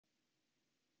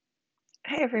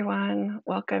Hi everyone,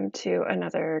 welcome to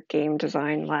another game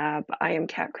design lab. I am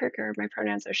Kat Kruger, my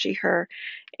pronouns are she, her,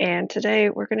 and today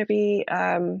we're going to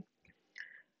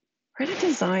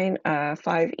design a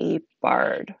 5e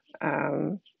Bard.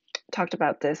 Talked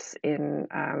about this in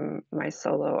my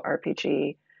solo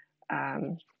RPG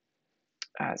um,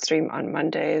 stream on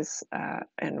Mondays, and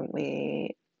I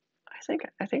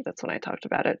think that's when I talked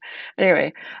about it.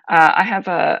 Anyway,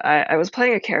 I was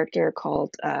playing a character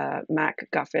called Mac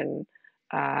Guffin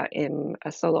in a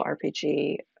solo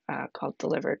RPG called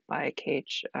Delivered by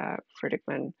Cage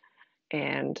Friedigman,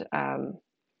 and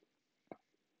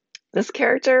this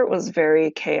character was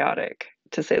very chaotic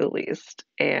to say the least.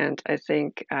 And I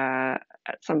think at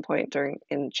some point during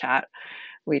in chat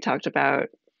we talked about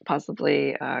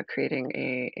possibly creating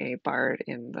a bard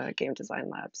in the game design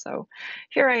lab. So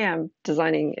here I am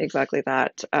designing exactly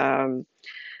that.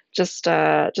 Just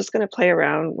going to play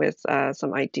around with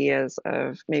some ideas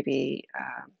of maybe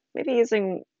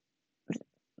using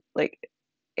like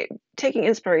taking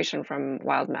inspiration from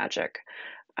wild magic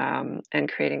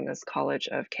and creating this college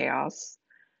of chaos.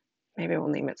 Maybe we'll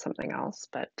name it something else,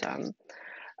 but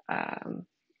um,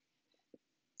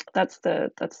 that's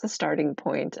the starting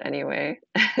point anyway.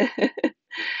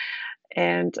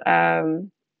 And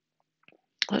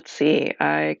let's see.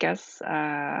 I guess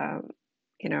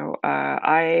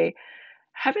I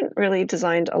haven't really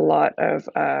designed a lot of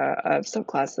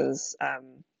subclasses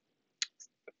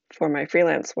for my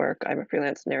freelance work. I'm a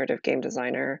freelance narrative game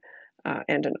designer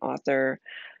and an author.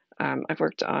 I've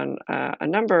worked on a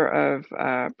number of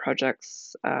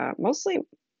projects, mostly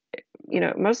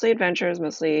adventures,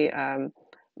 mostly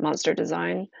monster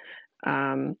design.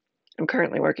 Um, I'm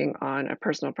currently working on a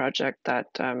personal project that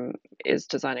is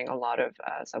designing a lot of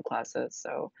subclasses.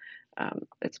 So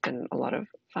it's been a lot of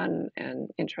fun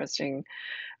and interesting.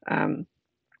 Um,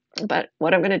 but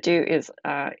what I'm going to do is,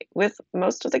 with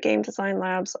most of the game design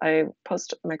labs, I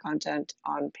post my content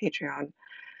on Patreon,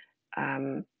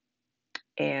 um,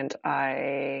 and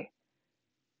I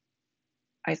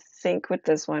think with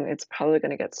this one, it's probably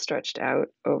going to get stretched out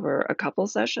over a couple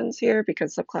sessions here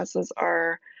because subclasses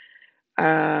are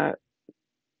uh,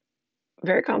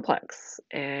 very complex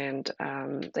and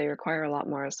they require a lot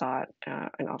more thought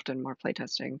and often more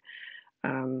playtesting.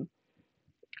 Um,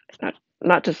 not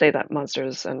not to say that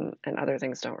monsters and other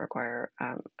things don't require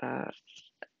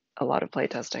a lot of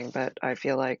playtesting, but I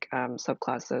feel like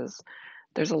subclasses,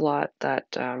 there's a lot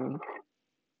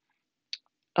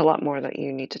more that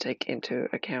you need to take into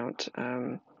account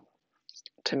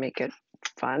to make it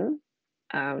fun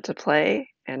to play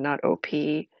and not OP,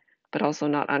 but also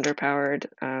not underpowered.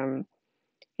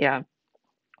 Yeah.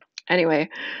 Anyway,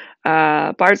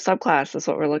 Bard subclass is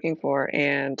what we're looking for,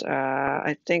 and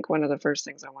I think one of the first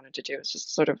things I wanted to do is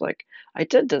just sort of like I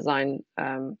did design,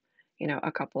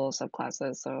 a couple of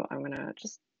subclasses, so I'm gonna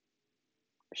just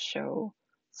show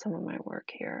some of my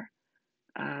work here.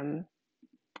 Um,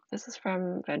 this is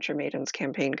from Venture Maiden's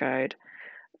campaign guide,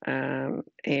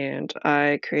 and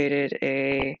I created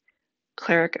a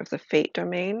cleric of the fate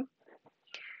domain.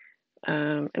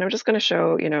 And I'm just going to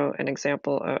show, an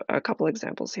example, a couple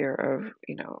examples here of,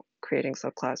 creating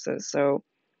subclasses. So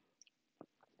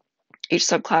each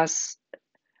subclass,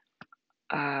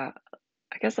 uh,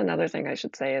 I guess another thing I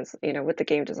should say is, with the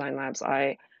game design labs,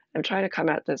 I am trying to come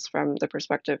at this from the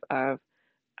perspective of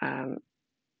um,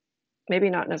 maybe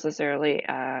not necessarily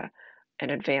an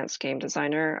advanced game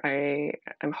designer. I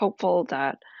am hopeful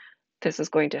that this is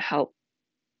going to help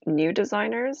new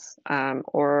designers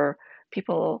or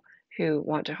people who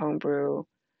want to homebrew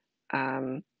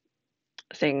um,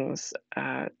 things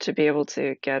to be able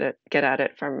to get at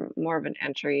it from more of an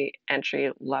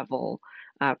entry level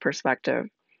perspective.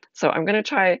 So I'm going to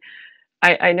try.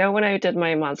 I know when I did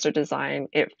my monster design,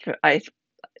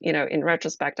 in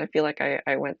retrospect, I feel like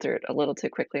I went through it a little too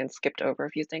quickly and skipped over a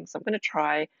few things. So I'm going to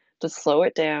try to slow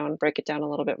it down, break it down a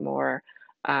little bit more,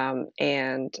 um,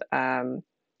 and um,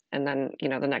 and then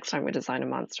the next time we design a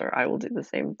monster, I will do the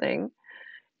same thing.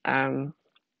 Um,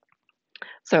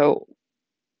 so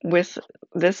with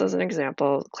this as an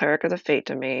example, Cleric of the Fate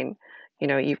domain,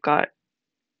 you've got,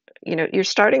 your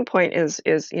starting point is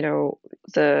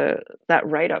the that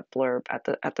write up blurb at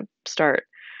the start,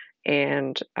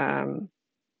 and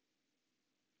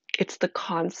it's the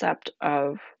concept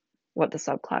of what the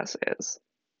subclass is.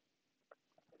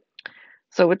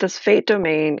 So with this Fate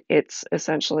domain, it's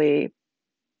essentially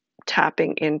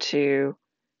tapping into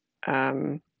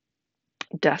um,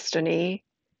 destiny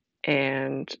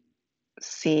and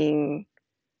seeing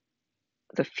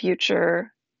the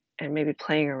future and maybe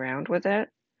playing around with it.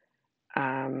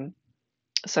 Um,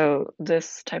 So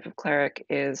this type of cleric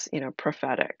is,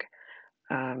 prophetic.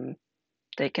 Um,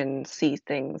 they can see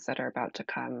things that are about to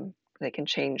come. They can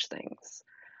change things.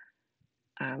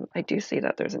 I do see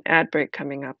that there's an ad break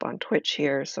coming up on Twitch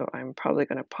here, so I'm probably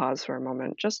going to pause for a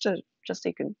moment just so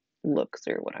you can look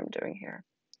through what I'm doing here.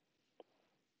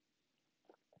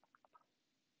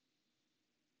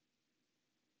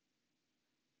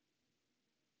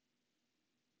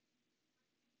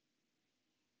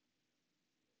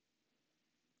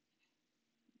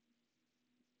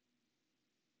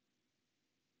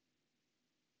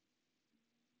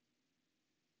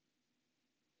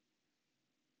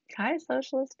 Hi,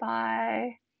 Socialist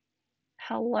Pie.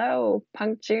 Hello,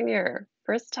 Punk Jr.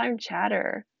 First time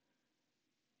chatter.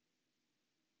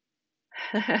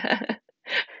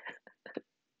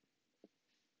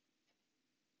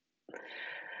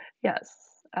 Yes.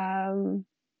 I'm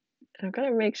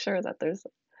gonna make sure that there's.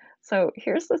 So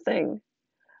here's the thing.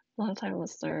 Long time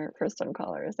listener, first time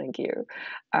caller. Thank you.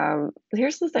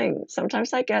 Here's the thing.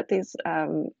 Sometimes I get these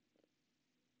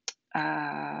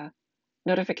uh,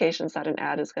 notifications that an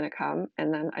ad is going to come,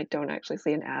 and then I don't actually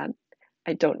see an ad.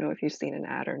 I don't know if you've seen an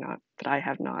ad or not, but I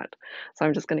have not. So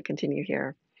I'm just going to continue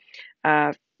here.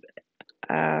 Uh,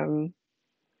 um,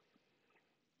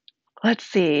 let's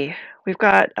see. We've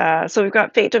got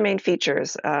fate domain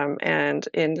features, and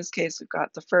in this case, we've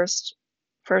got the first,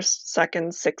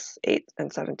 second, sixth, eighth,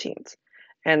 and 17th,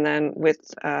 and then with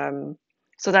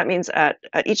so that means at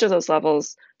each of those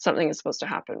levels, something is supposed to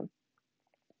happen.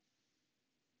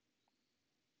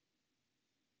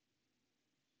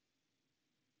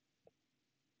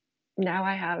 Now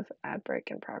I have ad break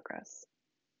in progress.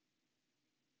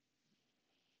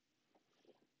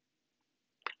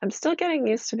 I'm still getting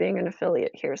used to being an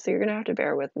affiliate here, so you're gonna have to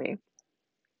bear with me.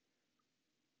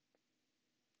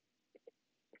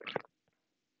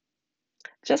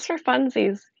 Just for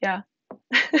funsies, yeah.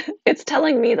 It's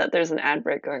telling me that there's an ad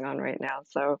break going on right now,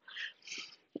 so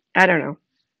I don't know.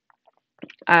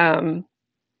 Um,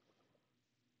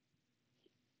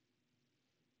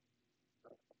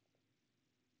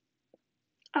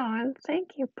 oh, and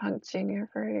thank you, Punk Junior,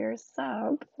 for your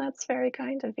sub. That's very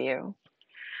kind of you.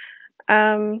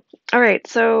 All right,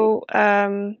 so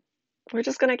we're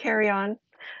just gonna carry on.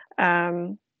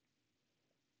 Um,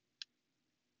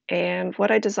 and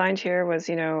what I designed here was,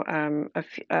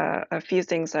 a few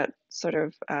things that sort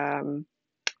of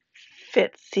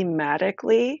fit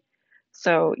thematically.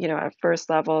 So, at first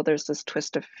level, there's this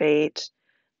twist of fate,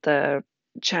 the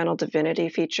channel divinity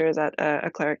feature that a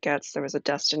cleric gets. There was a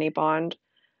destiny bond,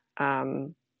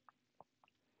 um,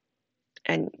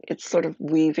 and it's sort of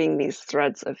weaving these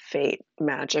threads of fate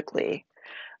magically.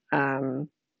 Um,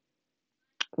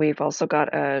 we've also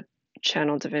got a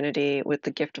channel divinity with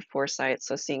the gift of foresight,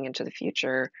 so seeing into the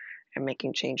future and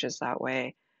making changes that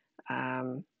way.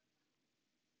 Um,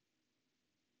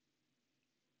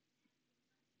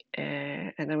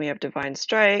 and then we have divine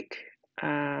strike,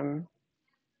 um,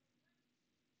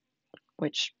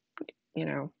 which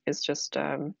is just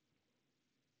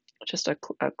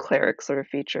a cleric sort of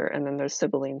feature. And then there's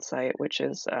Sibylline Sight, which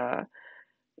is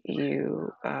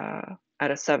you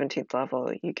at a 17th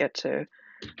level, you get to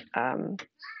um,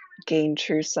 gain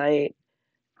true sight.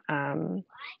 Um,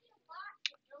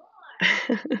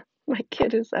 my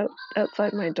kid is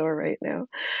outside my door right now.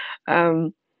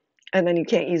 Um, and then you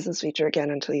can't use this feature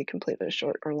again until you complete a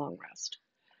short or long rest.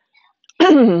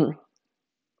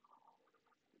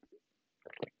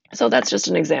 So that's just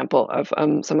an example of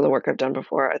some of the work I've done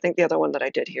before. I think the other one that I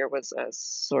did here was a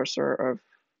Sorcerer of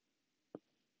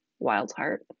Wild's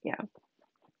Heart. Yeah.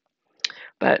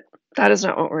 But that is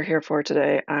not what we're here for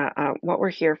today. What we're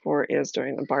here for is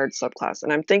doing the Bard subclass,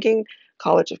 and I'm thinking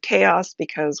College of Chaos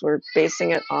because we're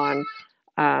basing it on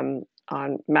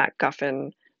Matt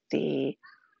Guffin, the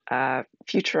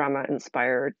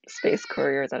Futurama-inspired space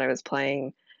courier that I was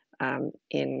playing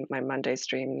in my Monday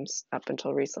streams up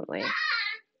until recently.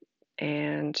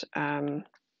 And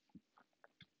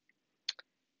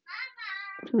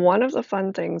one of the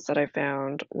fun things that I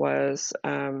found was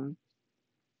I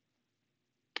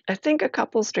think a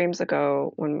couple streams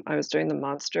ago when I was doing the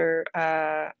monster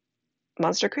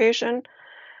creation,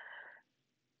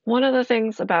 one of the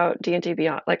things about D&D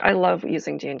Beyond, like I love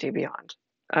using D&D Beyond.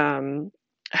 Um,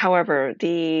 however,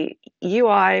 the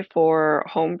UI for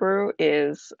Homebrew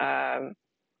is uh,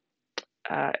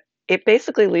 it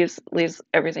basically leaves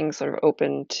everything sort of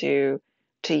open to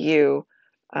you,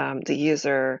 the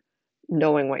user,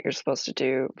 knowing what you're supposed to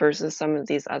do versus some of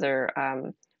these other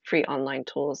free online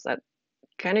tools that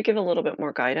kind of give a little bit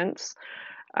more guidance.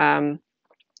 Um,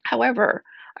 However,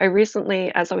 I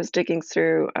recently, as I was digging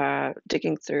through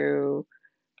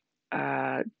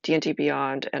D&D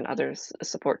Beyond and other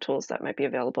support tools that might be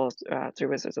available through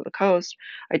Wizards of the Coast,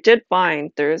 I did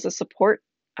find there is a support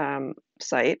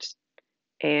site,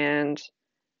 and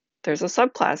there's a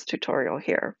subclass tutorial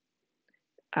here.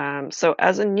 So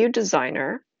as a new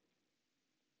designer,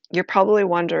 you're probably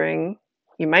wondering,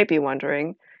 you might be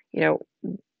wondering, you know,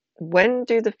 when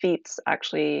do the feats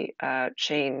actually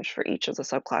change for each of the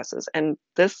subclasses? And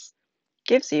this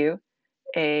gives you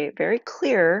a very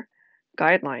clear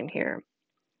guideline here.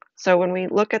 So when we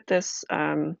look at this,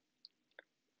 and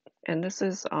this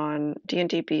is on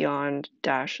D&D Beyond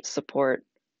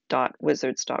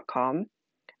support.wizards.com,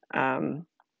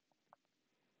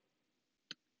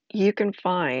 you can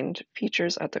find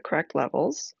features at the correct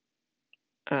levels.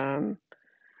 And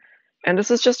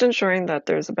this is just ensuring that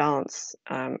there's a balance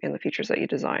in the features that you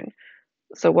design.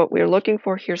 So what we're looking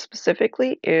for here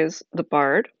specifically is the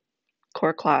Bard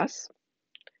core class,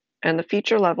 and the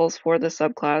feature levels for the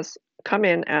subclass come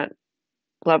in at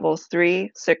levels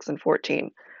 3, 6, and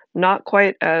 14. Not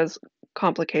quite as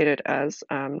complicated as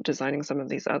designing some of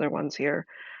these other ones here.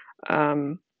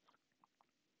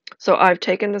 So I've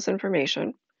taken this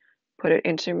information, put it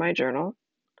into my journal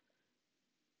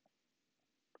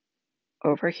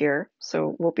over here,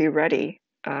 so we'll be ready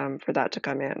for that to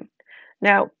come in.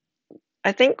 Now,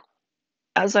 I think,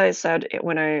 as I said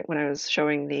when I was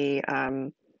showing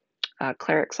the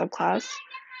cleric subclass,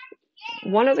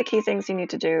 one of the key things you need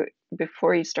to do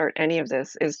before you start any of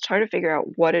this is try to figure out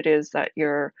what it is that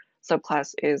your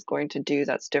subclass is going to do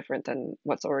that's different than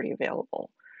what's already available.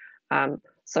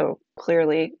 So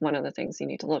clearly, one of the things you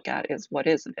need to look at is what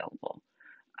is available.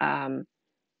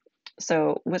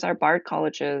 So with our Bard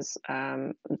colleges,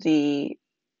 the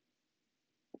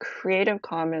Creative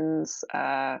Commons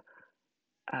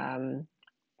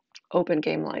open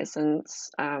game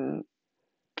license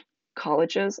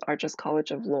colleges are just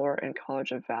College of Lore and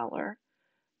College of Valor.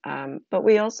 But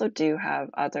we also do have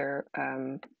other,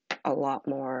 a lot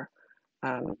more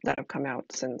that have come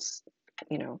out since,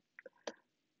 you know,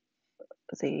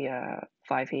 the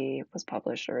 5e was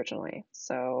published originally.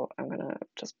 So I'm gonna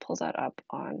just pull that up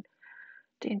on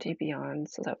D&D Beyond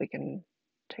so that we can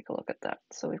take a look at that.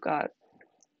 So we've got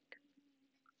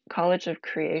College of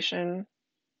Creation,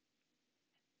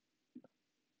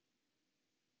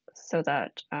 so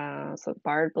that so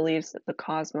Bard believes that the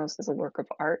cosmos is a work of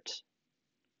art.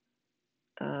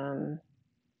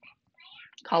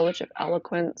 College of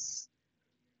Eloquence,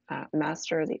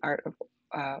 master the art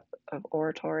of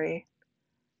oratory.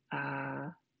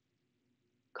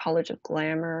 College of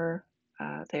Glamour,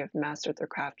 they have mastered their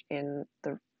craft in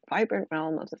the vibrant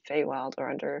realm of the Feywild or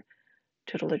under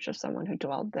tutelage of someone who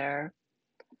dwelled there.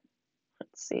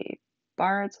 Let's see.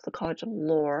 Bards of the College of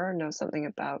Lore know something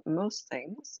about most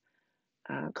things,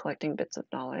 collecting bits of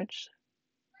knowledge.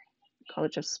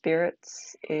 College of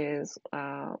Spirits is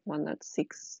one that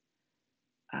seeks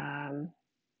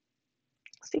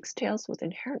tales with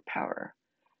inherent power,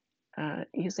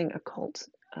 using occult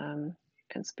and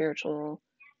spiritual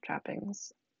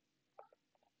trappings.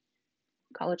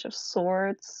 College of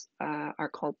Swords are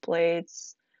called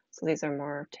Blades, so these are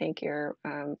more tankier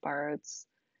bards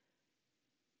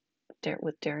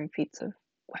with daring feats of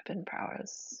weapon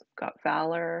prowess. We've got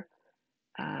Valor.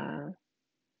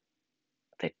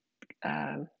 They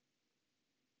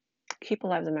keep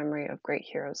alive the memory of great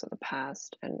heroes of the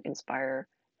past and inspire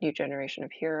new generation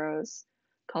of heroes.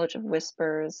 College of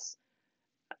Whispers.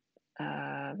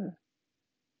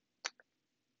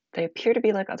 They appear to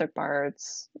be like other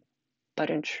bards, but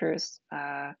in truth,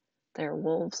 they're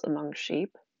wolves among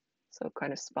sheep, so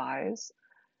kind of spies.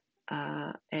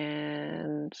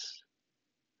 And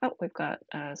we've got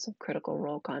some critical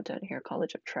role content here.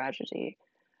 College of Tragedy.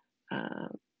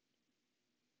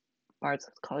 Bards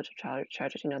of the College of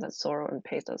Tragedy know that sorrow and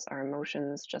pathos are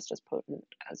emotions just as potent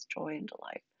as joy and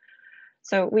delight.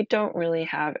 So we don't really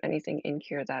have anything in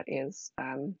here that is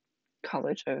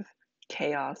College of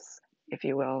Chaos, if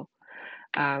you will.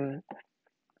 So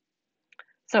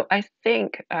I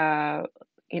think,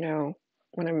 you know,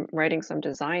 when I'm writing some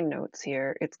design notes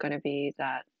here, it's going to be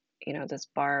that, you know, this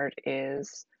bard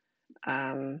is,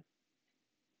 oh,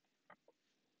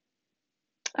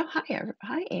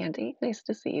 hi, Andy. Nice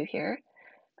to see you here.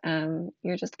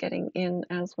 You're just getting in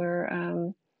as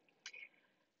we're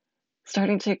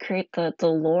starting to create the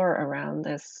lore around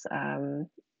this,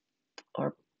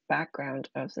 or background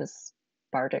of this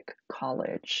bardic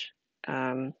college.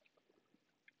 So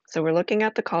we're looking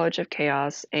at the College of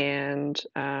Chaos, and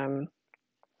I'm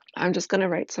just going to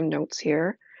write some notes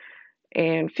here.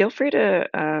 And feel free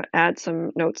to add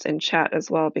some notes in chat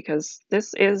as well, because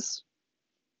this is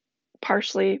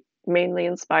partially, mainly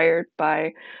inspired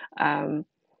by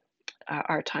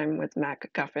our time with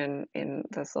Mac Guffin in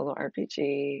the solo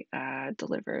RPG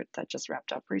delivered that just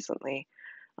wrapped up recently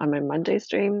on my Monday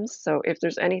streams. So if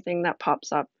there's anything that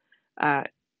pops up, uh,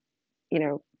 you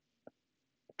know,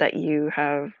 that you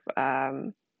have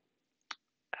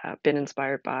been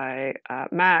inspired by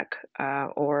Mac,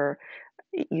 or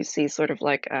you see sort of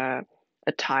like a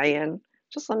tie-in,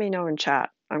 just let me know in chat.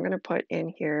 I'm going to put in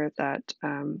here that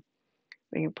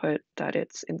we can put that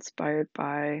it's inspired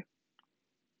by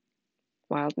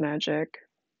Wild Magic.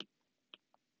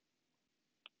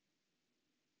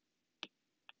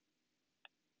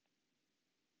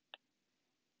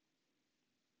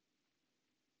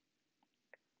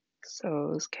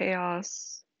 So's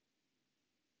Chaos.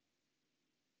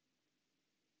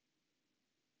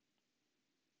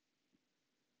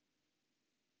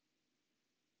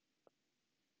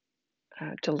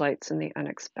 Delights in the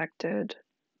Unexpected.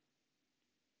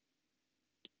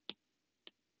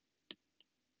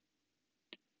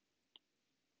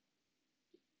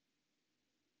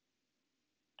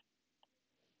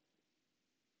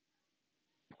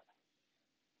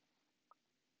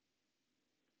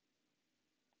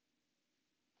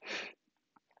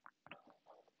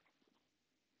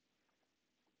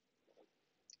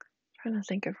 Trying to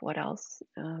think of what else.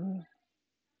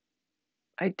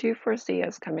 I do foresee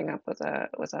us coming up with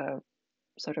a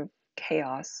sort of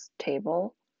chaos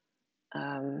table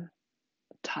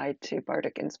tied to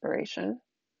bardic inspiration.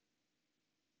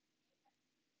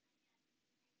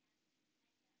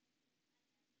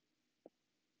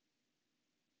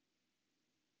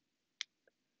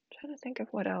 Trying to think of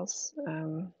what else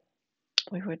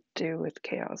we would do with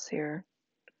chaos here.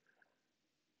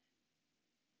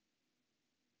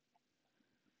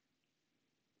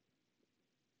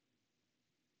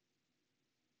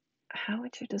 How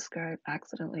would you describe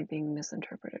accidentally being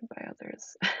misinterpreted by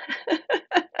others?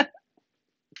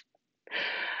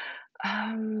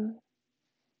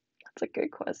 That's a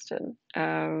good question.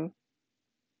 I'm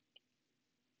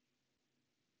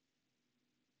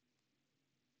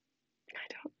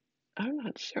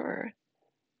not sure.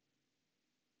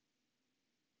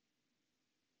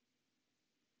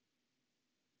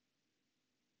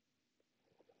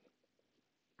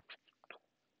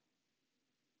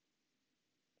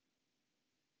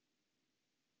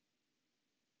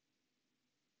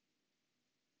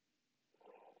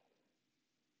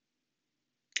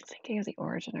 Thinking of the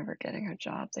origin of her getting her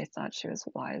job, they thought she was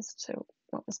wise to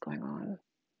what was going on,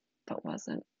 but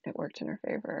wasn't. It worked in her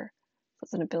favor. So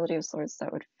it's an ability of sorts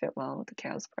that would fit well with the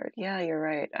chaos part. Yeah, you're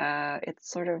right.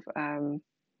 It's sort of, oh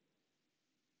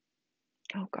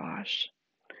gosh,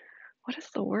 what is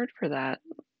the word for that?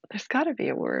 There's got to be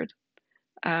a word.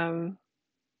 And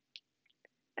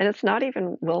it's not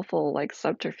even willful like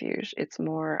subterfuge. It's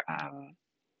more,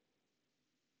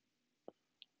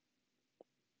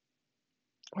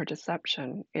 or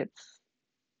deception. It's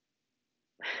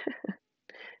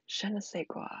je ne sais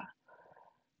quoi.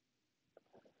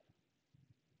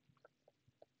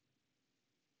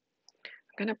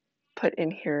 I'm gonna put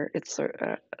in here. It's sort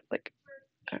of like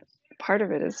part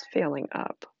of it is failing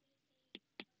up.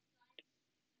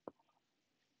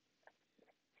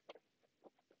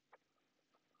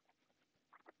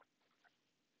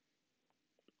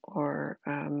 Or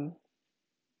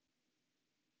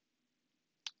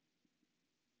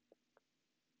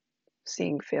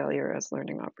seeing failure as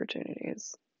learning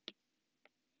opportunities.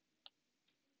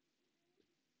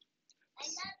 I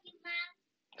love you, Mom.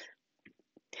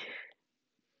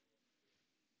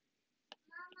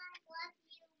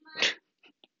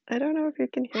 I don't know if you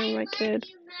can hear my kid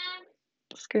you,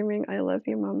 screaming, "I love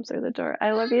you, Mom," through the door.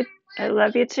 I love you. I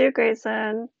love you too,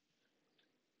 Grayson.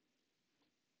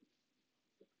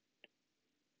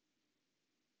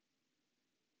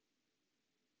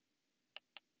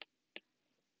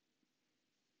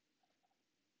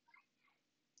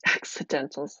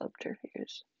 Accidental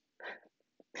subterfuge.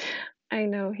 I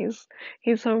know he's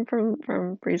home from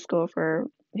preschool for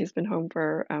he's been home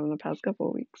for the past couple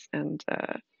of weeks, and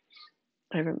I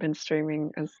haven't been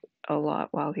streaming as a lot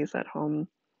while he's at home.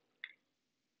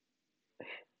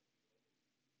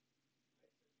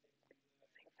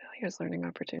 Failures, learning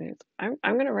opportunities. I'm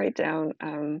gonna write down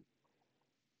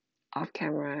off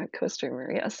camera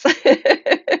co-streamer. Yes.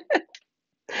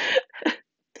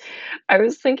 I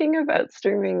was thinking about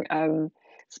streaming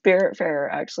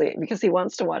Spiritfarer actually because he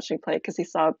wants to watch me play because he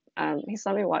saw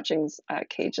me watching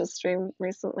Cage's stream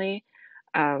recently,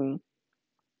 um,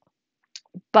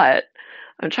 but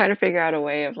I'm trying to figure out a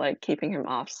way of like keeping him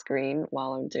off screen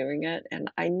while I'm doing it, and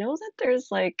I know that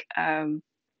there's like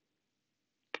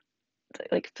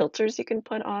filters you can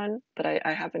put on, but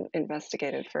I haven't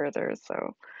investigated further,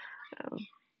 so um,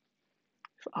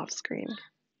 It's off screen.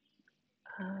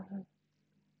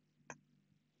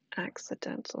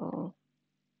 Accidental.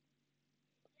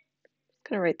 I'm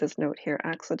going to write this note here,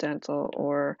 accidental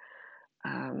or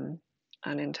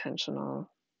unintentional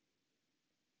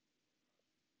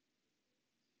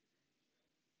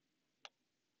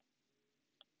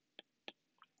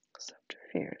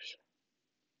subterfuge.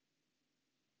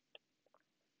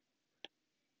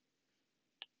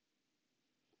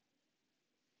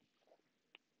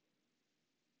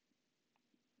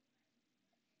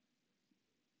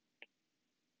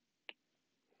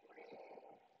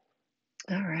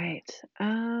 All right.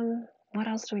 What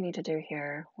else do we need to do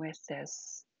here with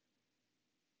this?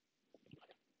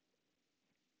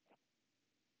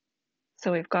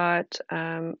 So we've got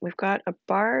a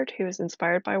bard who is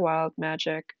inspired by wild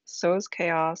magic, sows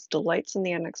chaos, delights in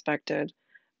the unexpected.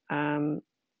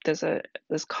 There's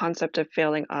this concept of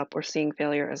failing up or seeing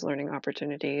failure as learning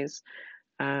opportunities,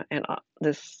 and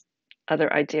this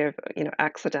other idea of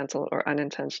accidental or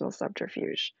unintentional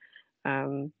subterfuge.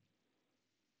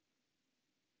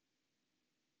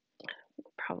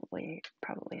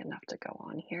 Probably enough to go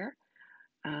on here.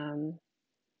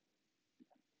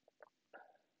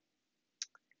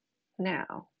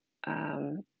 Now,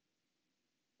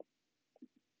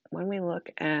 when we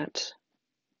look at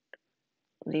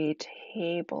the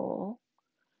table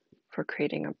for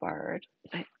creating a bard,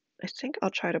 I think I'll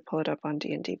try to pull it up on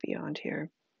D&D Beyond here.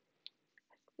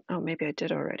 Oh, maybe I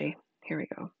did already. Here we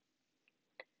go.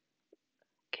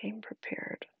 Came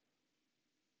prepared.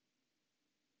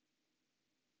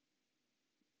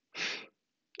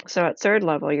 So at third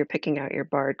level, you're picking out your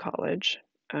bard college.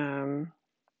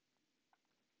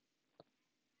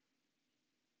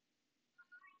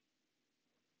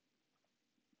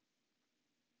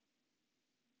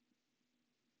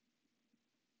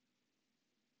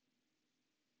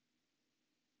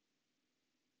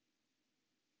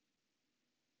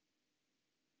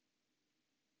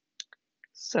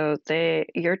 So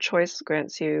your choice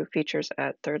grants you features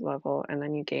at third level, and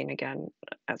then you gain again,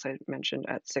 as I mentioned,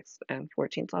 at 6th and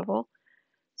 14th level.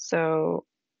 So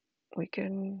we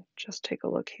can just take a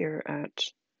look here at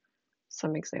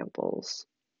some examples.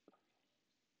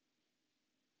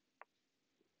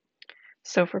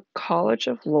 So for College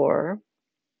of Lore,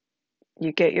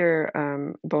 you get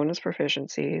your bonus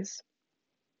proficiencies,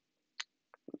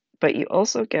 but you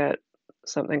also get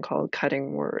something called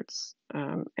cutting words.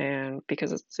 And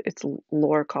because it's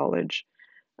lore college,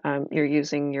 you're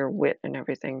using your wit and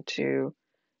everything to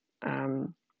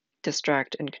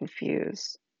distract and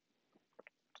confuse.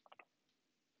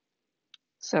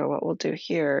 So what we'll do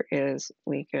here is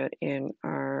we get in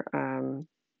our,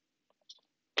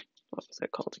 what was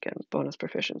it called again? Bonus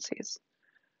proficiencies.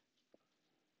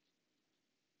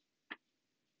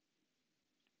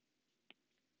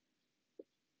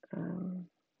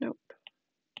 Nope.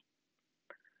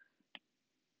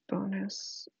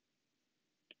 Bonus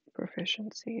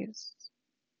proficiencies.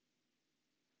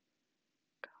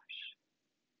 Gosh.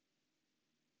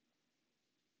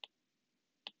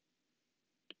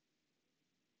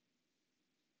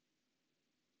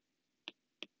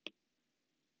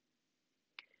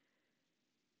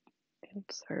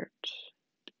 Insert.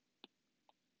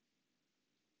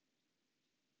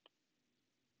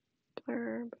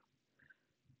 Blurb.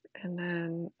 And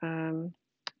then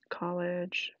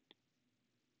college.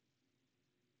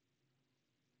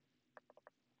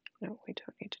 No, we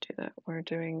don't need to do that. We're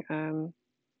doing,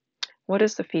 what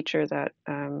is the feature that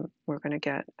we're going to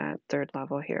get at third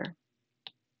level here?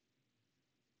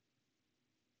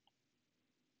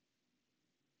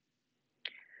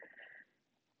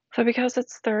 So because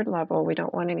it's third level, we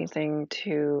don't want anything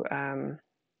too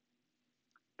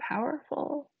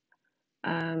powerful.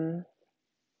 I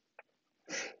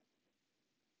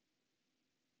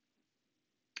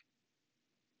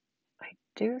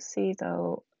do see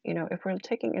though, if we're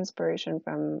taking inspiration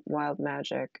from wild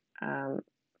magic,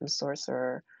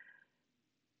 sorcerer,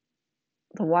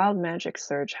 the wild magic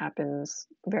surge happens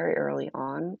very early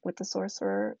on with the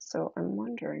sorcerer. So I'm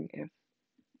wondering if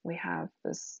we have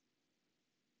this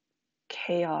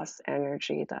chaos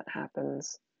energy that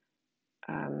happens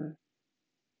at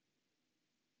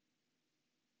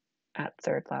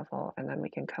third level, and then we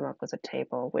can come up with a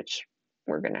table, which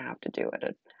we're going to have to do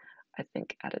I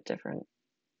think at a different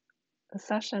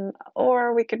session,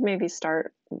 or we could maybe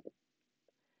start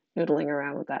noodling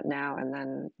around with that now and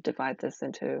then divide this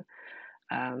into,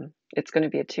 it's going to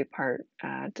be a two-part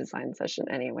design session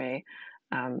anyway.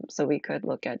 So we could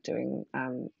look at doing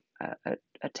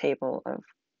a table of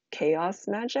chaos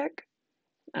magic.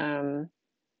 That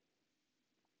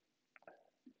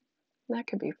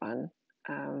could be fun.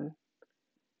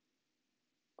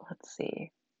 let's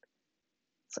see.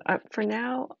 So for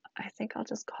now, I think I'll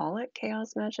just call it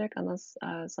Chaos Magic unless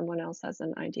someone else has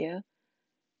an idea.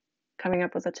 Coming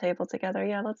up with a table together.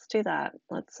 Yeah, let's do that.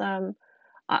 Let's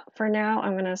for now,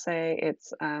 I'm gonna say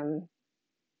it's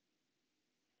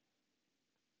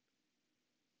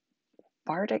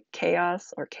Bardic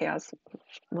Chaos or Chaos,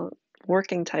 well,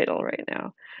 working title right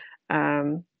now.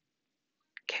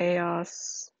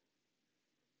 Chaos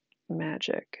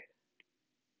Magic.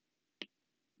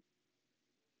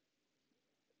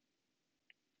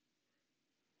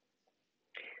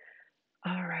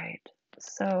 All right,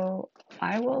 so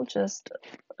I will just,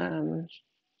 I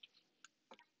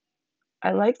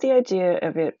like the idea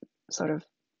of it sort of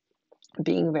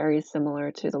being very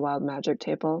similar to the Wild Magic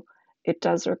table. It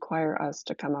does require us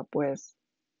to come up with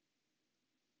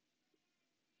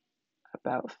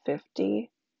about 50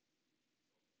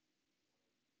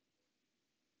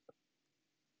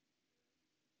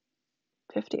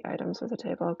 items for the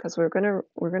table because we're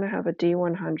gonna have a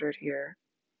D100 here.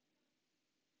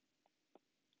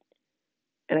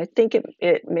 And I think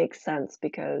it makes sense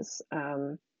because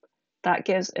that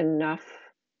gives enough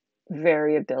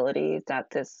variability that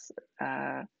this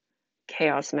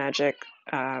chaos magic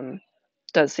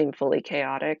does seem fully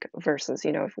chaotic versus,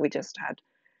 you know, if we just had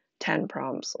 10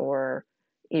 prompts or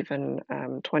even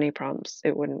 20 prompts,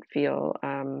 it wouldn't feel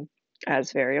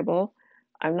as variable.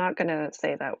 I'm not going to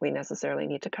say that we necessarily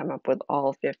need to come up with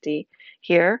all 50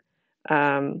 here.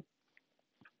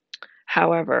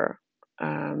 However,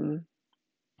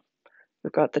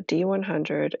 we've got the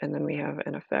D100 and then we have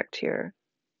an effect here.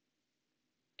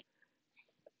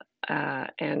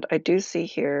 And I do see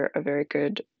here a very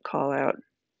good call out,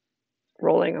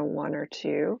 rolling a 1 or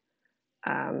 2.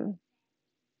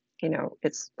 You know,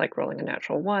 it's like rolling a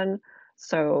natural 1.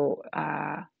 So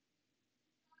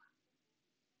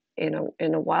in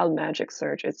a wild magic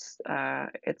search, it's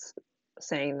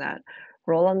saying that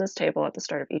roll on this table at the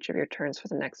start of each of your turns for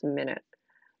the next minute.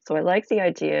 So I like the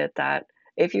idea that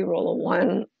if you roll a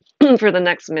 1 for the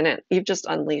next minute, you've just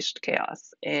unleashed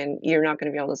chaos and you're not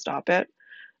going to be able to stop it.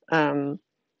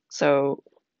 So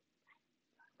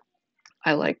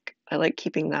I like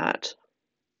keeping that.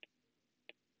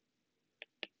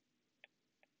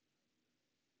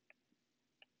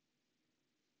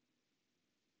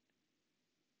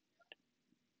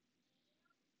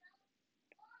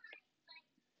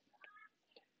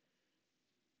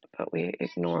 But we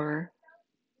ignore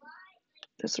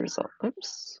this result.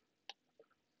 Oops.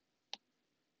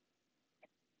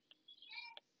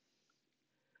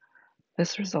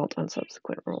 This result on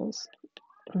subsequent rolls.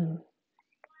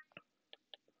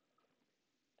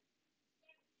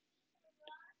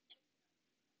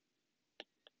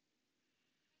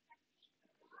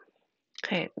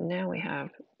 Okay, now we have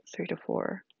 3 to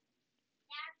 4.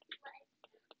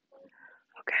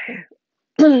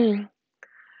 Okay.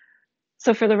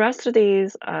 So for the rest of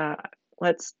these,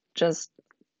 let's just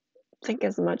think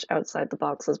as much outside the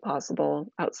box as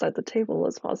possible, outside the table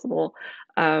as possible.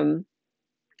 Don't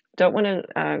want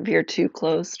to veer too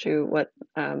close to what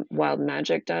wild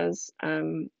magic does,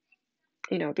 you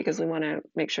know, because we want to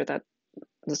make sure that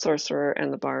the sorcerer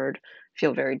and the bard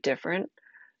feel very different.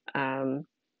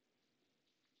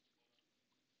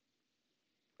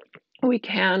 We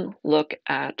can look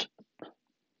at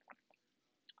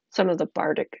some of the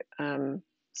bardic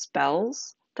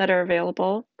spells that are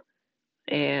available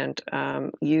and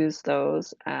use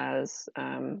those as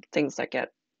things that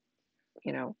get,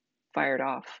 you know, fired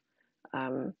off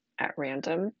at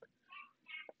random.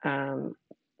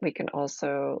 We can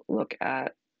also look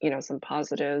at, you know, some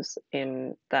positives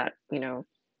in that, you know,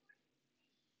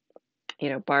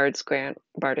 bards grant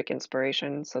bardic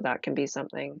inspiration, so that can be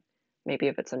something. Maybe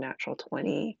if it's a natural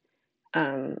 20,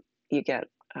 you get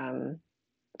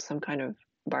some kind of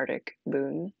bardic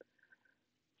boon.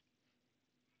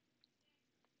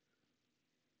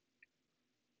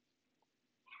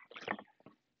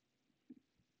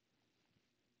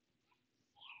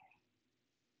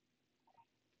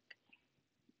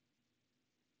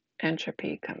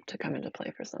 Entropy to come into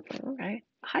play for something. Okay.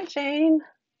 Hi, Jane.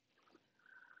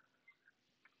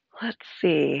 Let's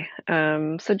see.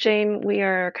 So Jane, we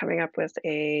are coming up with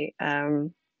a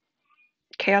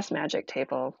chaos magic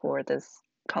table for this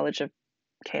College of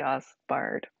Chaos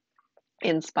bard,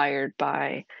 inspired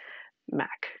by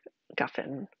Mac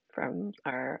Guffin from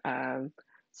our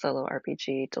solo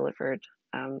RPG delivered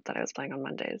that I was playing on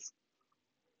Mondays.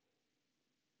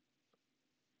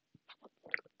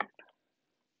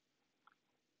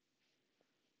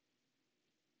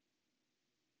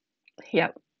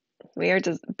 Yep, we are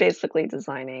just basically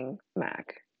designing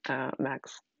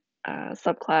Mac's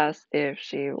subclass if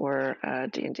she were a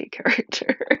D&D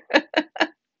character.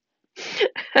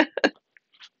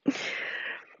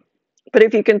 But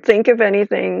if you can think of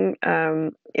anything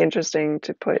interesting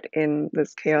to put in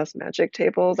this chaos magic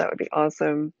table, that would be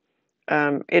awesome.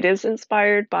 It is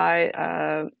inspired by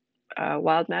a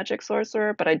wild magic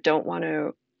sorcerer, but I don't want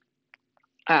to,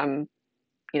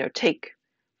 take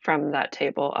from that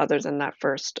table other than that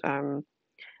first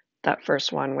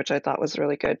one, which I thought was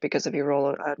really good because if you roll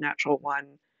a natural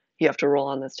one, you have to roll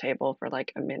on this table for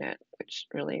like a minute, which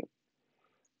really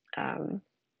um,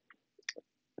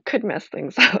 could mess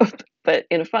things up, but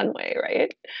in a fun way,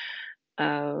 right?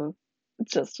 Um,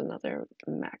 just another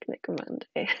Macnic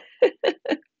Monday.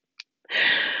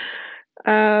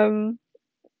 um,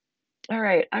 all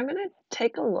right, I'm gonna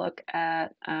take a look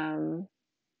at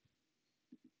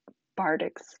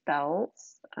bardic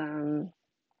spells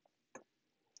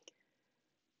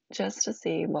just to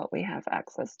see what we have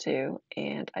access to,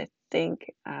 and I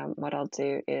think what I'll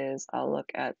do is I'll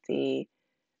look at the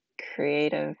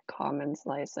Creative Commons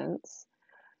license.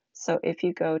 So if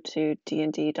you go to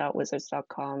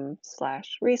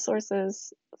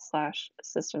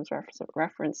dnd.wizards.com/resources/systems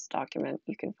reference document,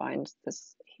 you can find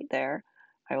this there.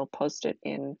 I will post it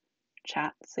in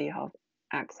chat so you have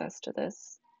access to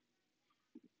this.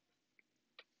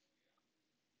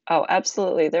 Oh,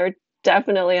 absolutely. There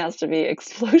definitely has to be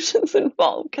explosions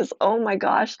involved because, oh my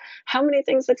gosh, how many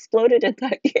things exploded in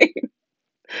that game?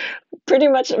 Pretty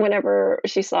much whenever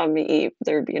she saw me eat,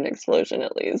 there'd be an explosion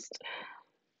at least.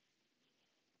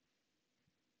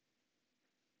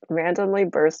 Randomly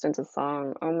burst into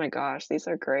song. Oh my gosh, these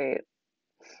are great.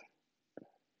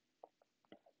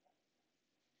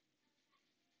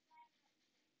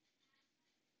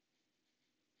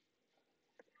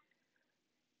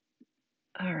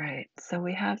 All right, so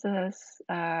we have this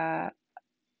that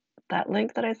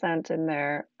link that I sent in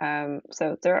there.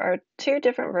 So there are two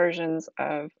different versions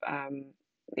of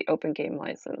the Open Game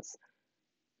License.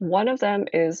 One of them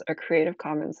is a Creative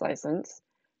Commons license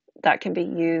that can be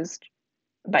used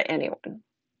by anyone.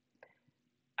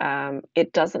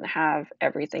 It doesn't have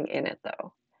everything in it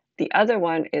though. The other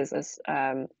one is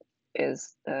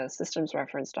the systems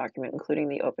reference document, including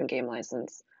the Open Game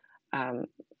License,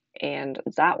 and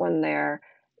that one there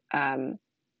um,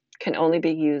 can only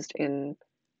be used in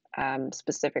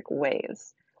specific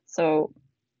ways. So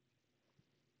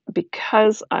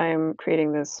because I'm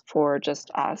creating this for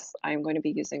just us, I'm going to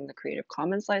be using the Creative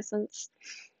Commons license.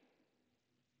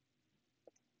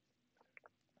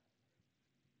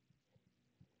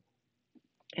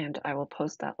 And I will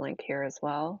post that link here as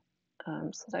well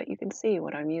so that you can see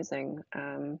what I'm using.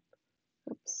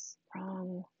 Oops,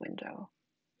 wrong window.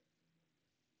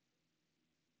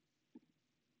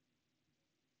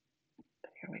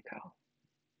 Here we go.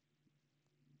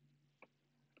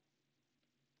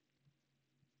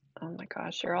 Oh my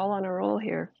gosh, you're all on a roll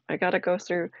here. I have to go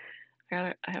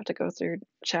through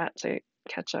chat to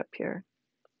catch up here.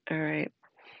 All right.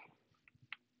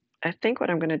 I think what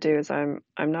I'm going to do is I'm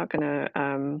not going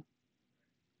to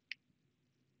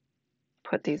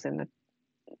put these in the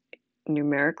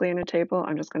numerically in a table.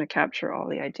 I'm just going to capture all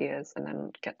the ideas and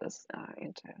then get this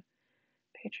into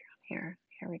Patreon here.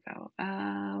 Here we go.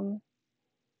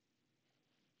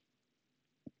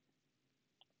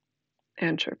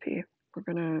 Entropy. We're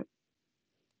gonna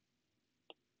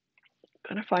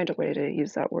find a way to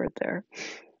use that word there.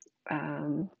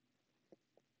 And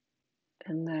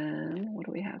then what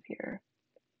do we have here?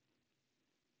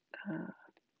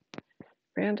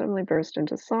 Randomly burst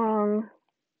into song.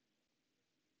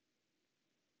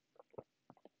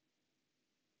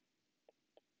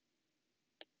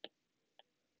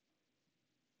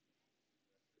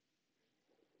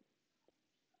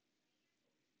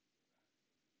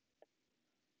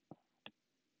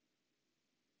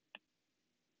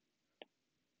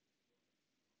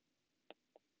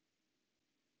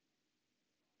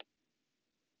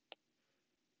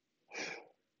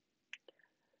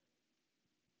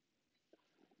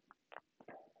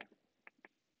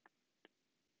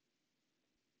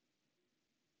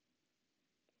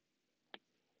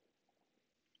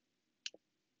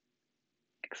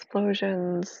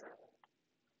 Explosions.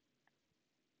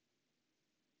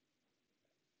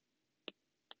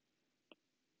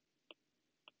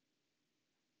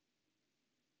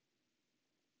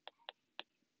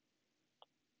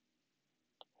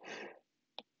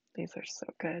 These are so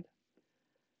good.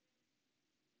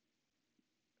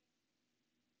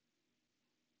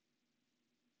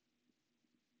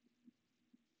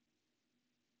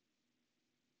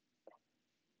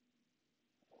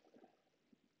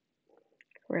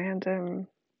 Random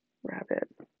rabbit.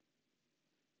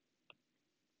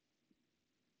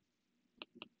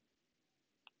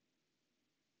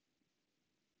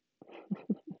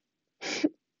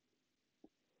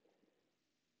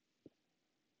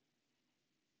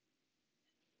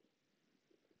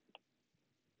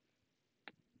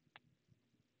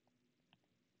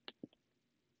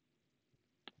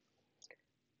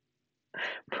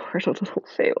 Support a little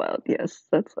Feywild. Yes,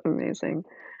 that's amazing.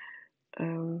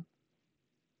 Um,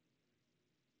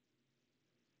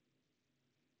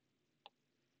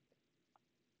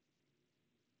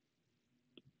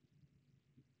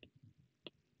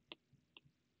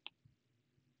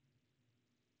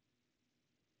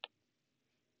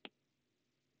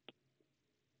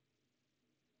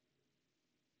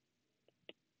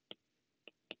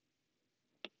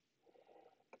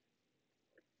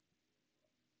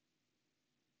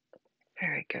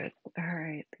 Very good. All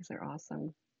right, these are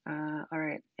awesome. All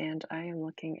right, and I am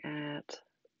looking at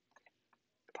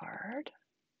Bard.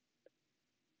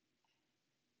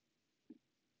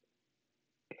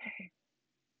 Okay,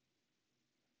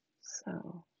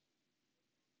 so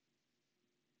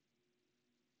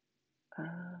uh,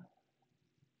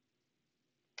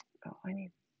 oh, I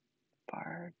need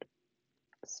Bard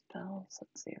spells.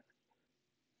 Let's see if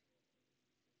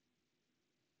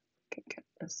I can get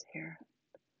this here.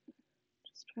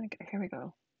 Just trying to get. Here we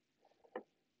go.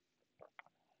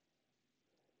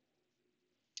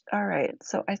 All right,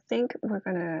 so I think we're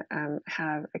gonna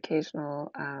have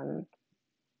occasional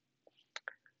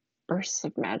bursts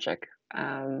of magic,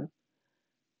 and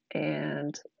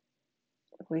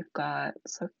we've got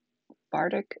so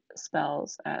bardic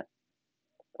spells at.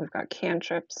 We've got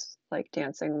cantrips like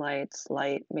dancing lights,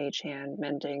 light, mage hand,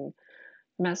 mending,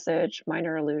 message,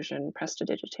 minor illusion,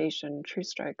 prestidigitation, true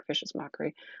strike, vicious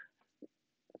mockery.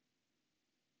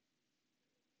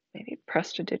 Maybe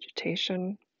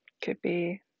prestidigitation could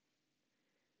be.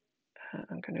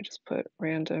 I'm gonna just put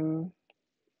random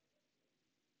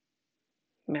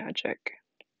magic.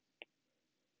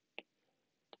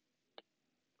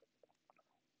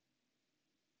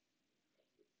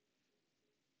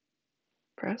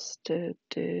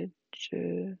 Prestidigitation.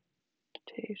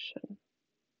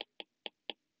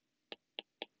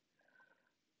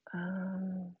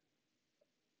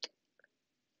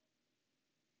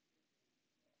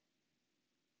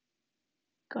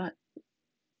 Got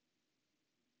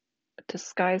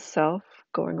disguise self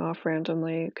going off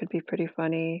randomly. It could be pretty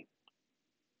funny.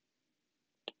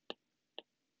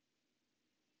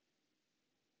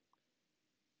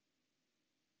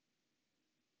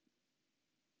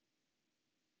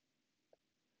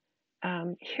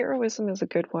 Heroism is a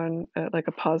good one, like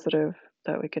a positive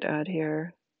that we could add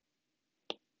here.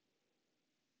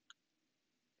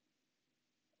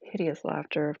 Hideous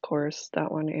laughter, of course.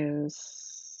 That one is.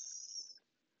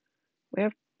 We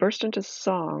have burst into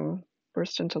song.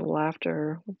 Burst into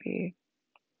laughter would be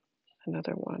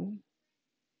another one.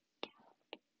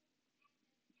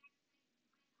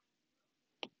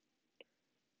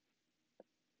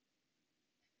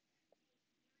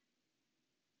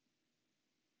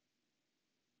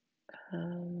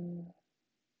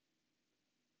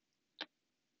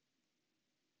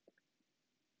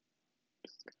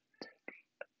 Just take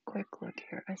a quick look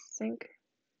here. I think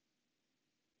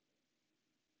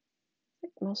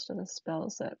most of the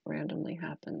spells that randomly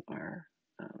happen are.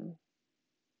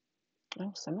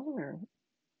 Oh, some of them are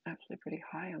actually pretty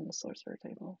high on the sorcerer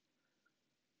table.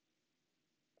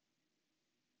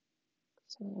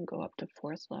 Some of them go up to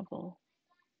 4th level.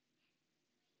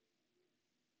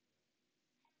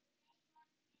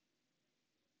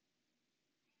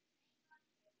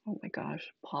 Oh my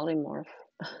gosh, polymorph.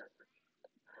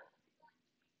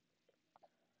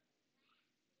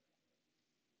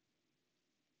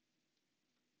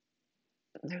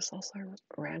 There's also a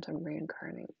random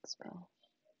reincarnate spell.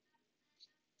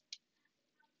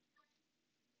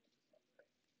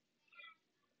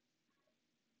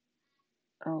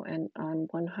 Oh, and on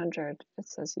 100, it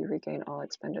says you regain all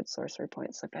expended sorcery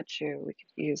points. I bet you we could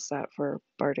use that for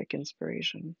bardic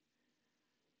inspiration.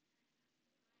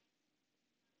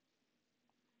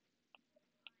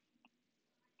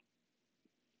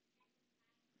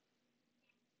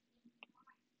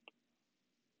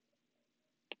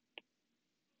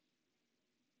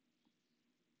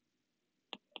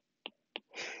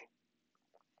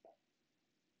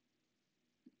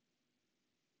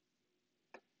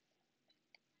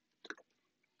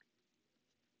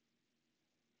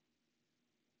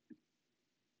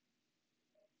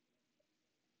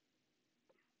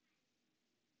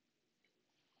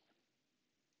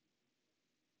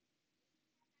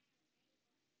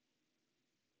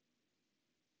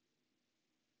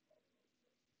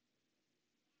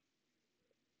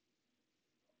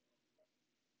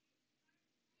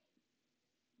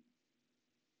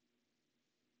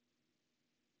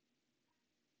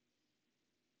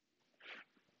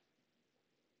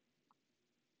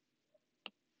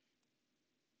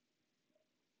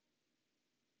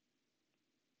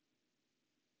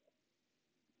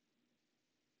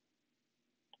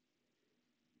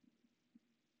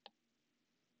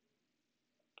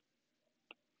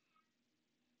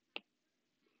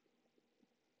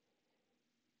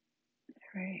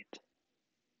 Right.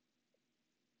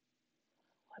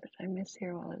 What did I miss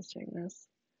here while I was doing this?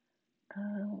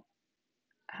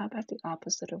 How about the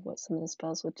opposite of what some of the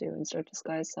spells would do? Instead of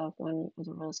disguise self, one of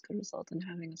the rolls could result in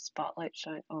having a spotlight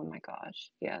shine. Oh my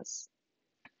gosh, yes.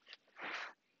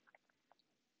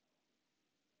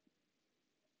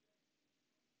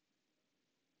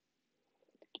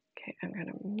 Okay, I'm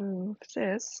gonna move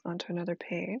this onto another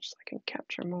page so I can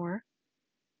capture more.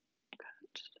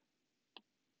 Cut,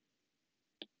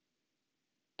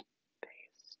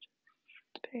 paste,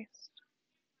 paste.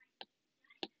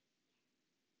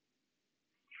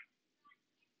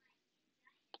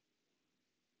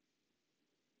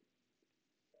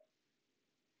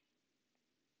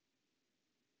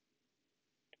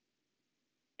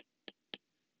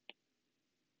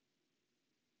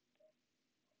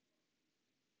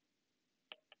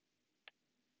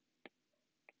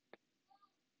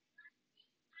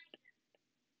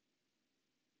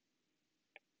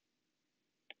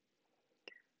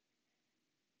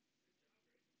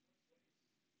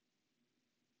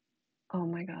 Oh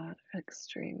my god,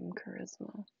 extreme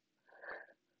charisma.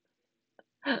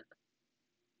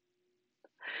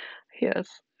 Yes.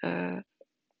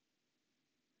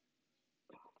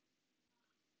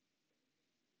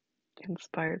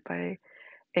 Inspired by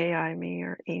AI me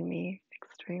or Amy.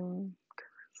 Extreme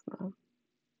charisma.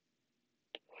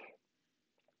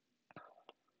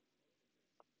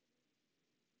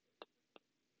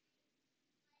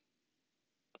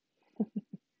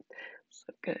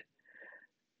 So good.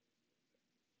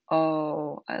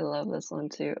 Oh, I love this one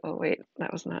too. Oh wait,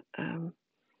 that was not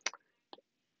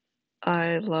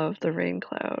I love the rain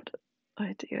cloud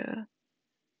idea.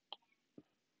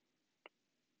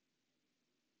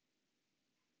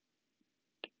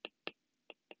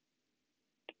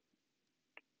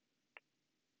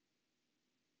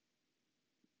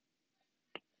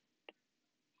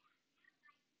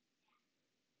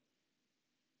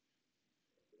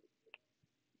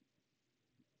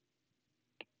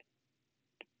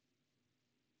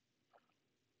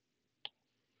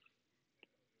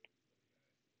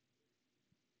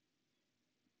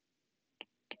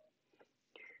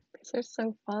 These are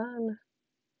so fun.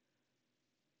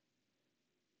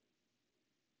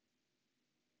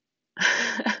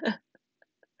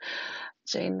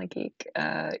 Jane the Geek,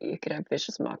 you could have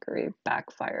vicious mockery,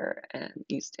 backfire, and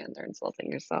you stand there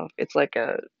insulting yourself. It's like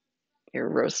you're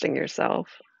roasting yourself.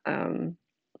 Um,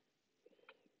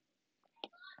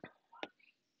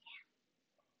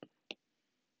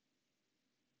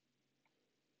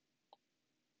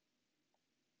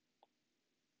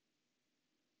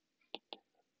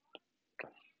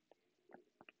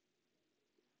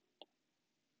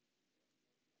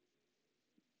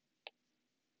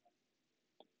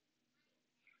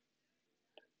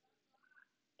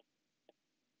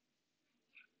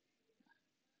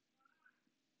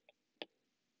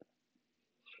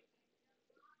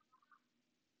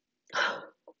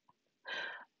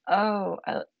 oh,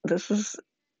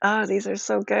 these are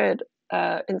so good.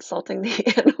 Insulting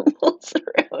the animals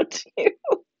around you.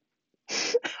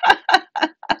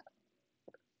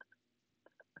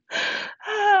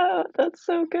 Oh, that's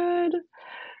so good.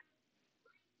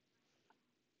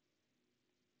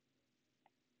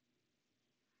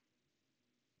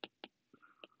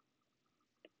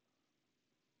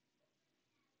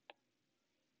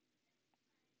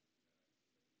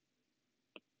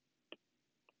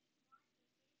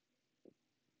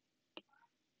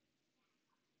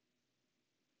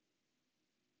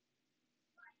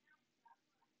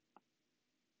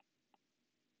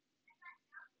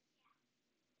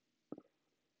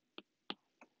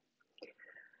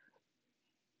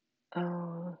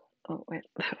 Oh, oh wait,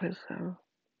 that was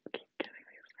keep getting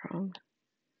these wrong.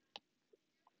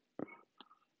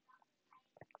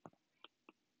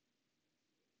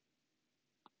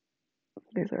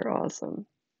 These are awesome.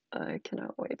 I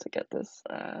cannot wait to get this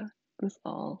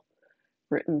all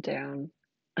written down.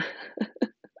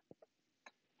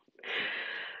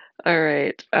 All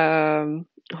right.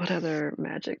 What other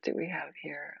magic do we have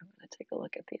here? I'm gonna take a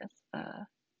look at the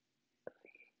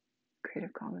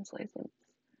Creative Commons license.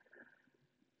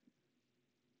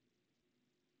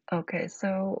 Okay,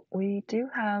 so we do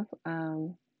have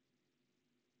we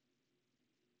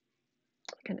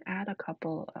can add a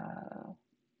couple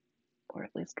or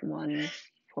at least one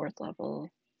fourth level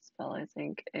spell, I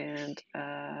think, and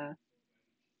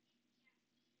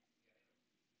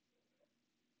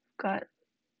got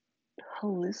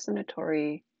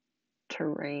hallucinatory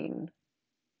terrain.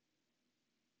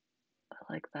 I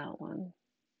like that one.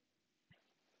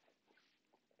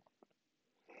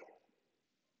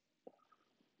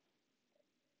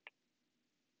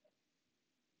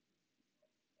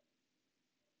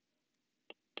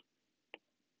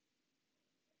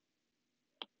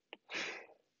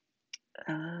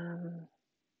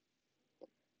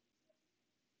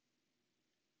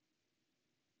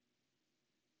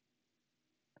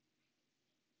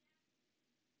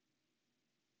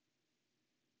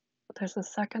 There's a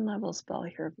second level spell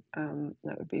here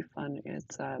that would be fun.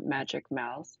 It's Magic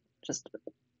Mouth. Just,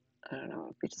 I don't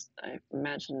know, I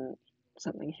imagine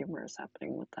something humorous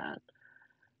happening with that.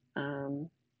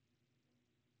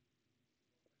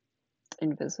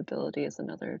 Invisibility is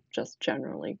another just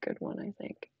generally good one, I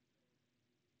think.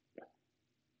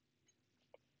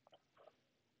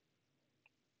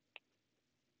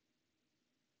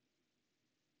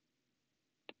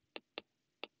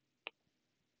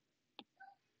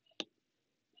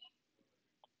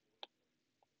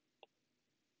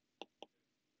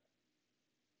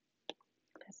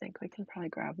 I think we can probably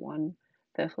grab one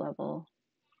 5th level.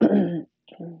 I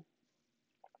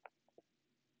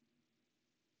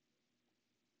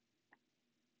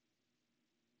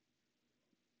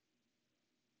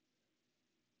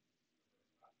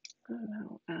don't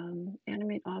know.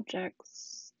 Animate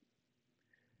objects,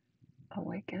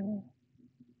 awaken,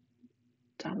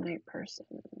 dominate person,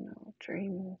 no,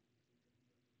 dream,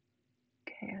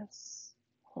 chaos,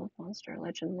 hold monster,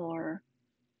 legend lore.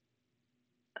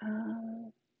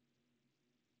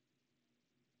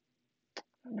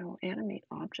 No, animate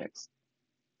objects.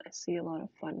 I see a lot of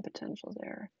fun potential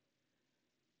there.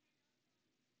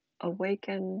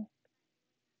 Awaken.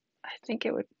 I think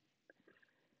it would.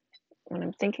 When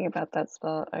I'm thinking about that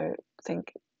spell, I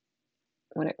think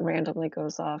when it randomly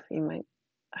goes off, you might.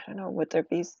 I don't know. Would there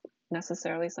be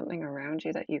necessarily something around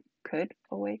you that you could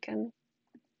awaken?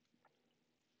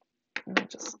 Let me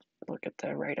just look at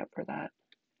the write up for that.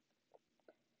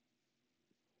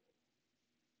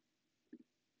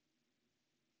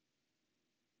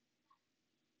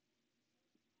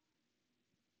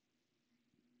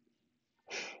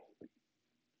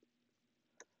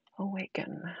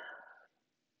 Awaken.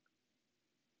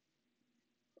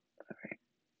 All right.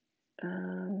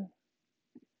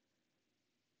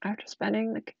 After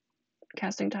spending the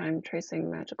casting time tracing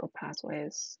magical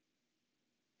pathways,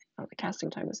 the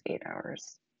casting time is 8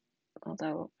 hours.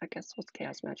 Although I guess with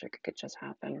chaos magic it could just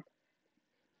happen.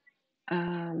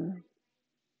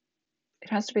 It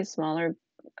has to be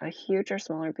a huge or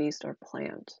smaller beast or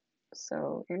plant.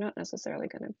 So you're not necessarily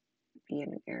going to be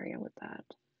in an area with that.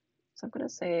 So I'm going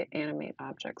to say animate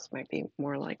objects might be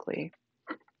more likely.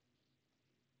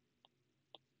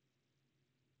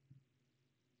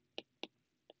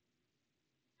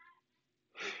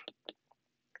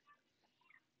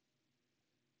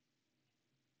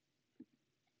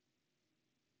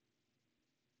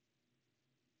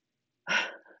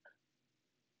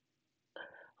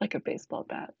 Like a baseball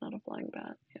bat, not a flying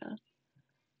bat. Yeah.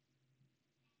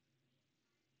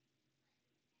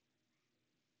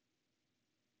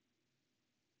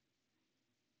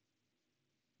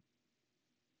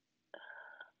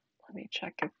 Let me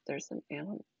check if there's an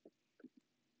animal.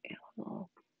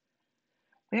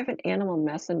 We have an animal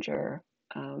messenger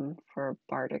for a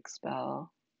bardic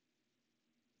spell.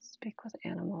 Speak with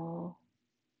animal.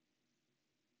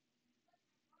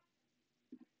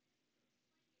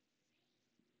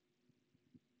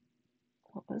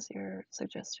 What was your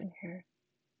suggestion here?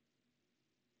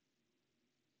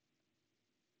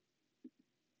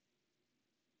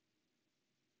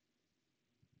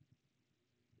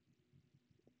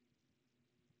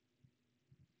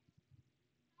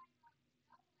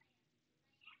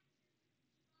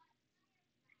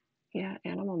 Yeah,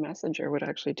 animal messenger would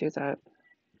actually do that.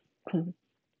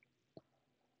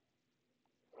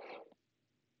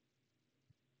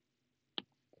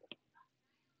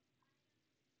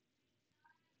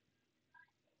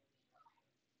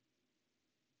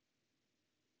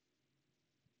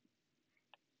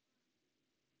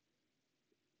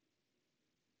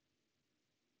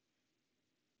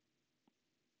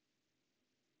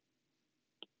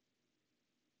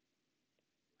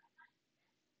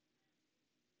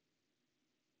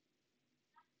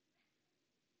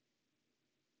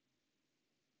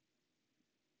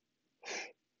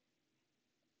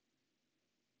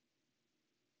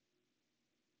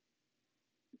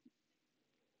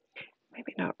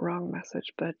 Maybe not wrong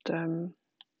message, but oh,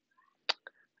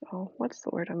 what's the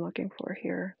word I'm looking for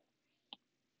here?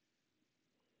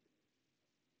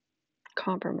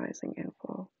 Compromising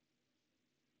info.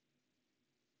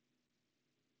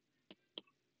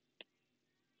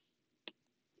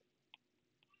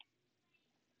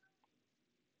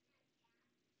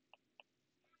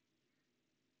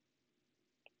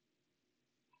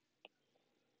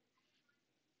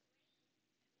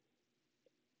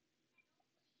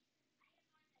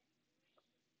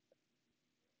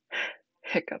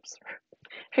 Hiccups.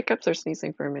 hiccups or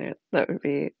sneezing for a minute. That would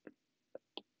be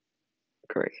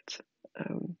great.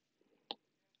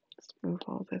 Let's move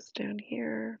all this down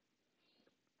here.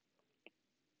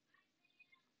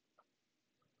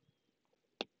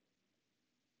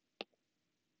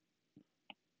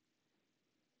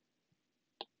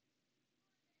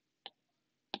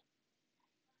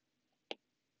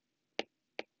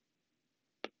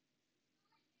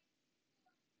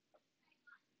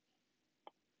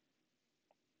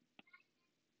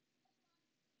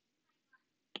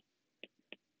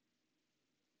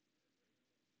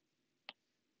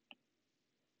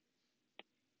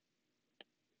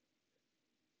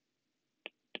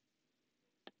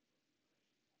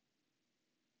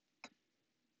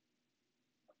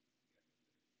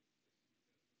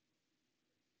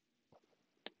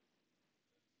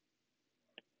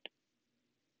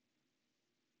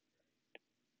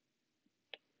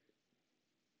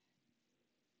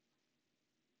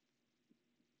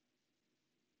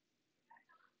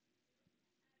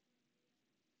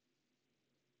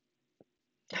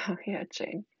 Oh yeah,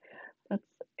 Jane. That's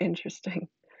interesting.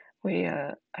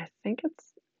 I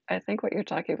think what you're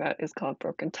talking about is called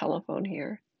broken telephone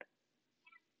here.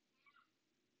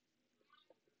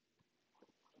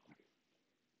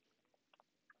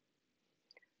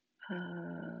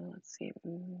 Let's see,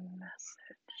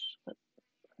 message. Let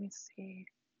me see.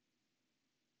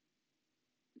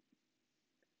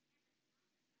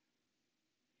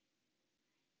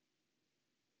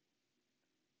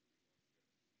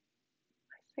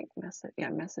 I think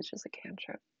message is a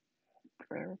cantrip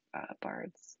for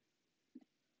bards.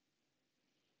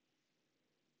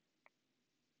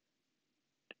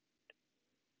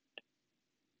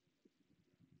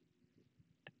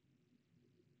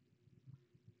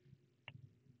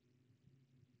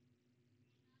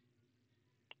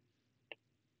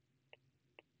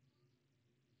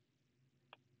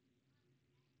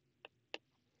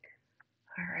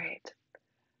 All right.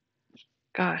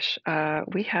 Gosh,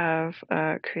 we have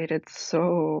created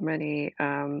so many,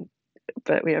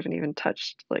 but we haven't even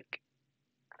touched, like,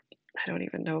 I don't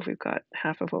even know if we've got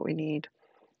half of what we need.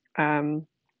 Um,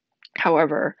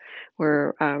 However,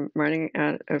 we're running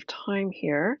out of time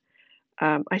here.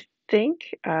 I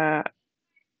think,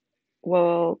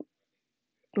 well,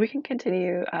 we can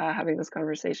continue having this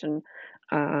conversation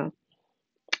uh,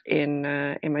 in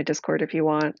my Discord if you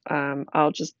want.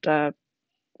 I'll just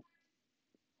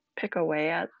pick away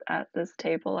at this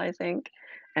table, I think,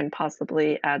 and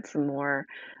possibly add some more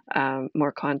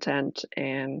content.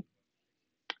 And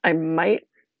I might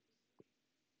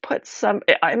put some.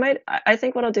 I might. I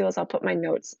think what I'll do is I'll put my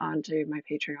notes onto my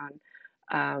Patreon,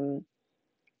 um,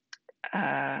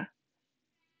 uh,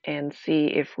 and see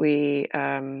if we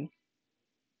can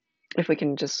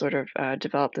just sort of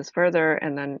develop this further.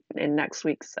 And then in next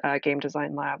week's game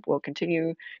design lab, we'll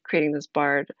continue creating this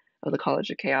bard of the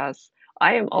College of Chaos.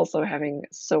 I am also having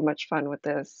so much fun with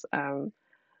this.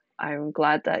 I'm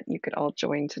glad that you could all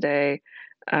join today.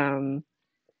 Um,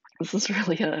 this is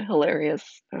really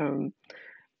hilarious.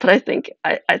 But I think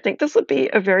this would be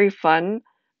a very fun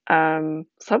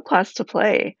subclass to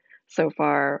play so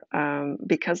far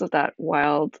because of that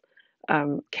wild,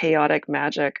 chaotic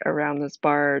magic around this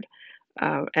bard,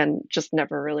 and just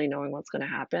never really knowing what's going to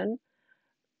happen.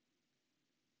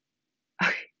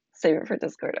 Save it for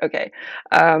Discord. Okay.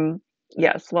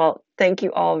 Yes. Well, thank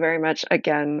you all very much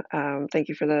again. Thank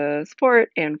you for the support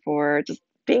and for just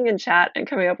being in chat and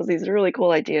coming up with these really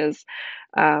cool ideas.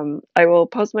 I will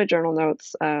post my journal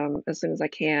notes as soon as I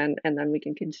can, and then we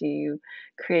can continue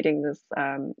creating this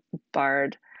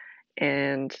bard.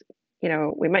 And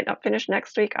we might not finish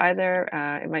next week either.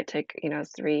 It might take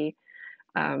three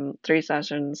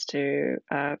sessions to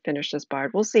finish this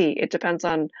bard. We'll see. It depends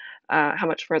on how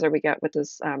much further we get with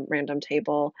this random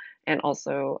table and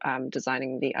also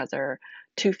designing the other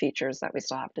two features that we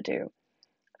still have to do.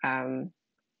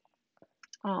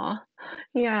 Aw,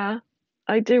 yeah,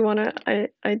 I do want to.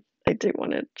 I do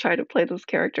want to try to play this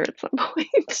character at some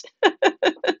point.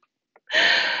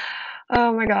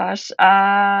 Oh my gosh.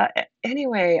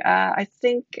 Anyway, I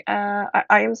think I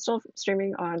am still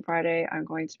streaming on Friday. I'm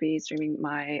going to be streaming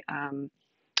my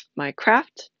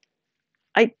craft.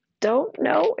 I don't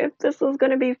know if this is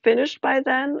going to be finished by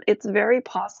then. It's very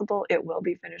possible it will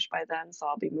be finished by then, so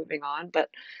I'll be moving on. But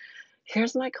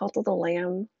here's my Cult of the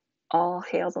Lamb, All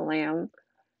Hail the Lamb,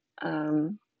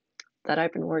 um, that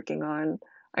I've been working on.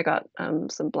 I got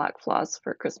some black floss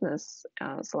for Christmas,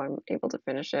 so I'm able to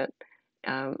finish it.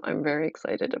 I'm very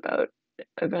excited about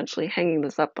eventually hanging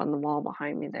this up on the wall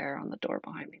behind me there, on the door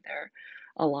behind me there,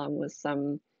 along with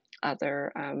some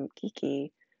other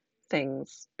geeky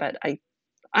things. But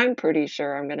I'm pretty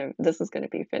sure this is gonna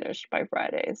be finished by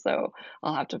Friday, so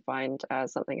I'll have to find,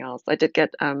 something else. I did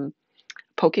get,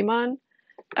 Pokemon,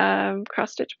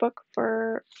 cross stitch book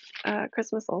for,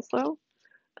 Christmas also,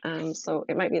 so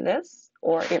it might be this,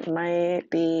 or it might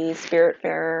be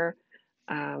Spiritfarer,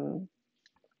 um,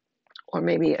 or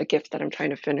maybe a gift that I'm trying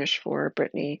to finish for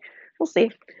Brittany. We'll see.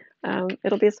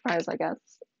 It'll be a surprise, I guess.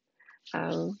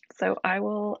 So I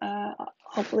will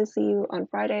hopefully see you on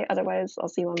Friday. Otherwise, I'll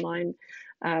see you online.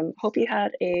 Hope you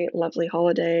had a lovely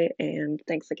holiday, and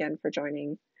thanks again for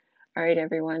joining. All right,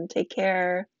 everyone, take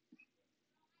care.